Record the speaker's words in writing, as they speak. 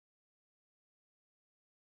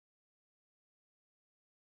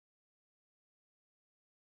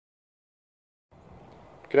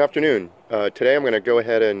Good afternoon. Today I'm going to go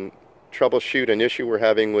ahead and troubleshoot an issue we're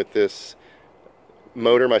having with this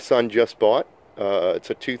motor my son just bought. It's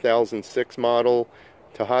a 2006 model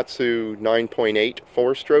Tohastu 9.8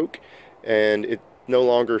 4-stroke, and it's no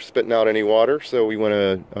longer spitting out any water, so we want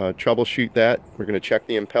to troubleshoot that. We're going to check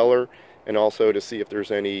the impeller and also to see if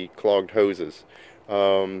there's any clogged hoses.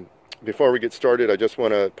 Before we get started, I just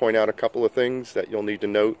want to point out a couple of things that you'll need to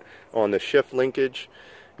note on the shift linkage.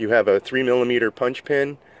 You have a 3mm punch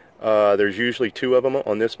pin. There's usually two of them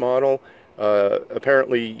on this model.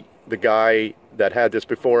 Apparently the guy that had this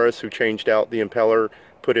before us, who changed out the impeller,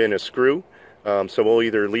 put in a screw. So we'll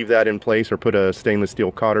either leave that in place or put a stainless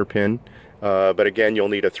steel cotter pin. But again, you'll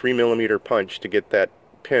need a 3mm punch to get that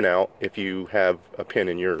pin out if you have a pin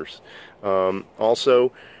in yours.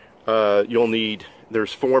 Also, you'll need,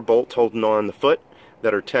 there's 4 bolts holding on the foot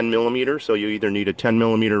that are 10mm, so you either need a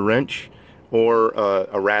 10mm wrench or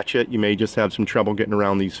a ratchet. You may just have some trouble getting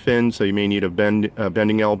around these fins, so you may need a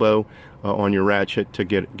bending elbow on your ratchet to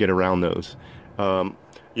get around those.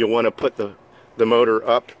 You'll want to put the motor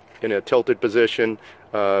up in a tilted position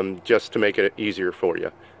just to make it easier for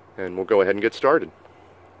you. And we'll go ahead and get started.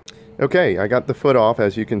 Okay, I got the foot off,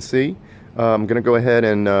 as you can see. I'm going to go ahead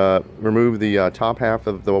and remove the top half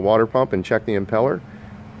of the water pump and check the impeller.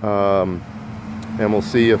 And we'll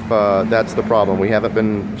see if that's the problem. We haven't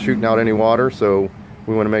been shooting out any water, so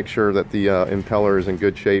we want to make sure that the impeller is in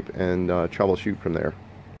good shape and troubleshoot from there.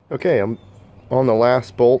 Okay, I'm on the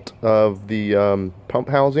last bolt of the pump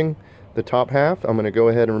housing, the top half. I'm going to go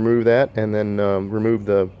ahead and remove that, and then remove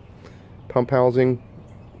the pump housing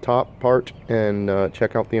top part and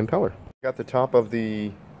check out the impeller. Got the top of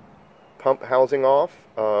the pump housing off,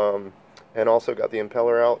 and also got the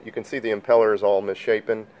impeller out. You can see the impeller is all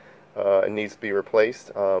misshapen. It needs to be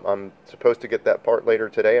replaced. I'm supposed to get that part later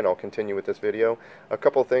today, and I'll continue with this video. A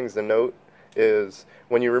couple things to note is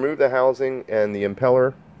when you remove the housing and the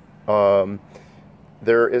impeller,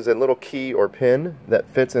 there is a little key or pin that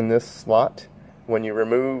fits in this slot. When you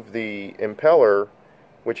remove the impeller,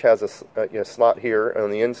 which has a slot here on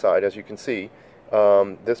the inside, as you can see,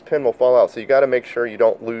 this pin will fall out. So you got to make sure you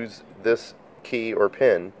don't lose this key or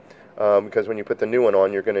pin, because when you put the new one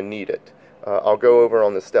on, you're going to need it. I'll go over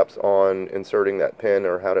on the steps on inserting that pin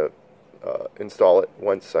or how to install it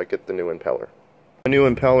once I get the new impeller. The new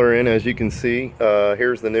impeller in, as you can see.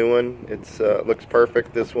 Here's the new one. It's looks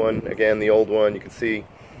perfect. This one, again, the old one, you can see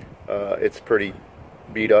it's pretty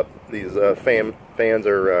beat up. These fans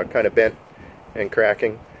are kind of bent and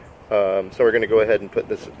cracking. So we're going to go ahead and put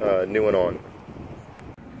this new one on.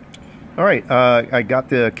 Alright, I got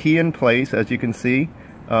the key in place, as you can see.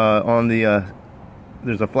 On the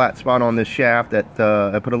there's a flat spot on this shaft that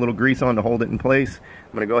I put a little grease on to hold it in place.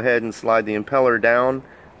 I'm going to go ahead and slide the impeller down,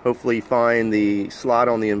 hopefully find the slot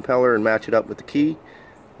on the impeller and match it up with the key.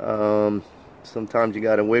 Sometimes you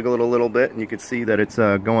got to wiggle it a little bit, and you can see that it's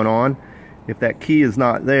going on. If that key is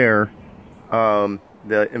not there, the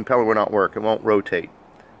impeller will not work. It won't rotate.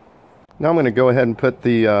 Now I'm going to go ahead and put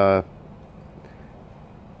the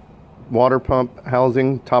water pump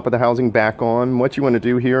housing, top of the housing, back on. What you want to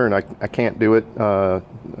do here, and I can't do it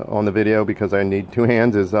on the video because I need 2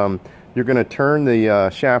 hands, is you're going to turn the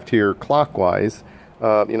shaft here clockwise.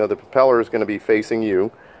 You know, the propeller is going to be facing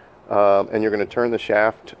you, and you're going to turn the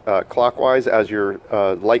shaft clockwise as you're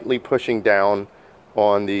lightly pushing down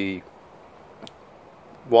on the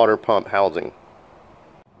water pump housing.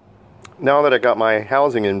 Now that I got my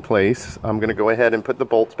housing in place, I'm going to go ahead and put the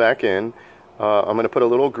bolts back in. I'm going to put a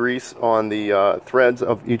little grease on the threads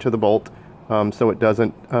of each of the bolt so it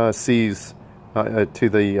doesn't seize to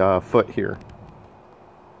the foot here.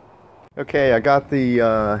 Okay, I got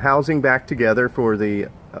the housing back together for the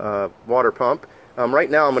water pump.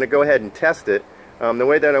 Right now I'm going to go ahead and test it. The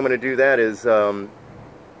way that I'm going to do that is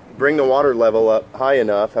bring the water level up high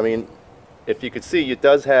enough. I mean, if you could see, it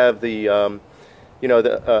does have the you know,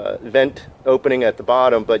 the vent opening at the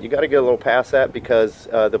bottom, but you got to get a little past that because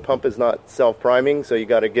the pump is not self-priming, so you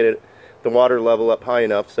got to get the water level up high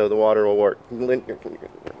enough so the water will work.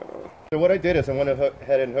 So what I did is I went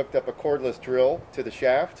ahead and hooked up a cordless drill to the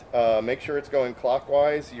shaft. Make sure it's going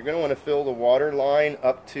clockwise. You're going to want to fill the water line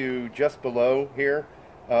up to just below here,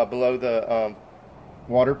 below the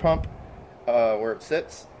water pump where it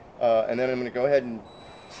sits, and then I'm going to go ahead and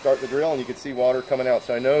start the drill, and you can see water coming out,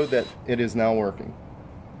 so I know that it is now working.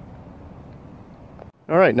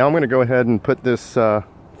 Alright, now I'm going to go ahead and put this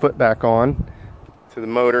foot back on to the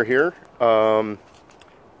motor here. I'm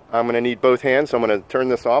going to need both hands, so I'm going to turn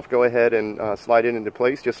this off, go ahead and slide it into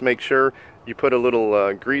place. Just make sure you put a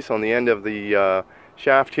little grease on the end of the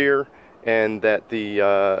shaft here, and that the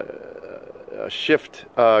shift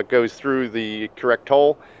goes through the correct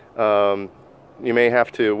hole. You may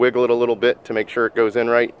have to wiggle it a little bit to make sure it goes in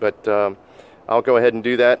right, but I'll go ahead and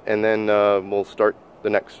do that, and then we'll start the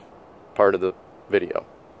next part of the video.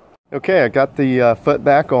 Okay, I got the foot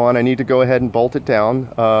back on. I need to go ahead and bolt it down.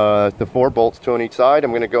 The 4 bolts, 2 on each side.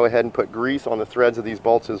 I'm going to go ahead and put grease on the threads of these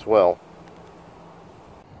bolts as well.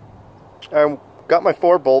 I've got my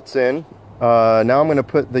 4 bolts in. Now I'm going to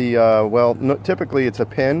put the, well, no, typically it's a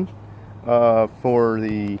pin for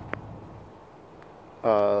the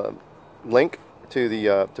link to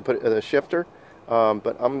the to put the shifter,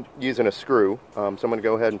 but I'm using a screw, so I'm going to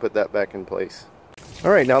go ahead and put that back in place. All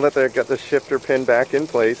right, now that I've got the shifter pin back in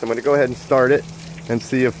place, I'm going to go ahead and start it and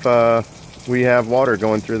see if we have water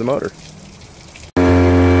going through the motor.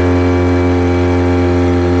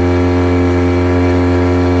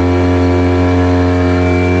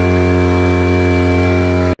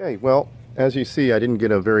 Okay, well, as you see, I didn't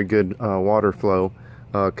get a very good water flow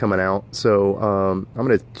coming out, so I'm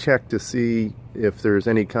going to check to see if there's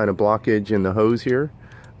any kind of blockage in the hose here.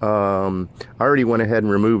 I already went ahead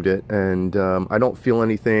and removed it, and I don't feel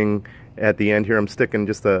anything at the end here. I'm sticking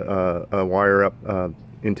just a wire up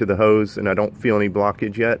into the hose, and I don't feel any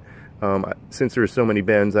blockage yet. Since there's so many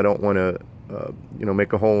bends, I don't want to you know,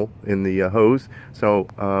 make a hole in the hose, so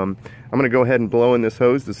I'm going to go ahead and blow in this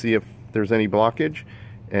hose to see if there's any blockage,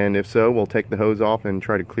 and if so, we'll take the hose off and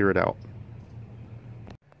try to clear it out.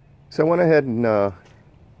 So I went ahead and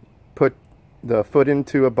put the foot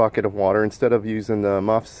into a bucket of water instead of using the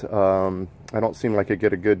muffs. I don't seem like I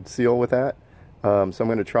get a good seal with that, so I'm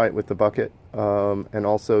going to try it with the bucket, and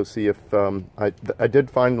also see if I did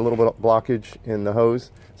find a little bit of blockage in the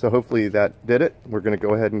hose, so hopefully that did it. We're going to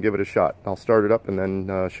go ahead and give it a shot. I'll start it up and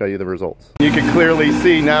then show you the results. You can clearly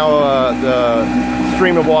see now the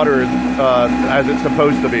stream of water is as it's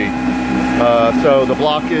supposed to be. So the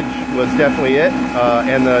blockage was definitely it,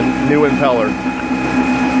 and the new impeller.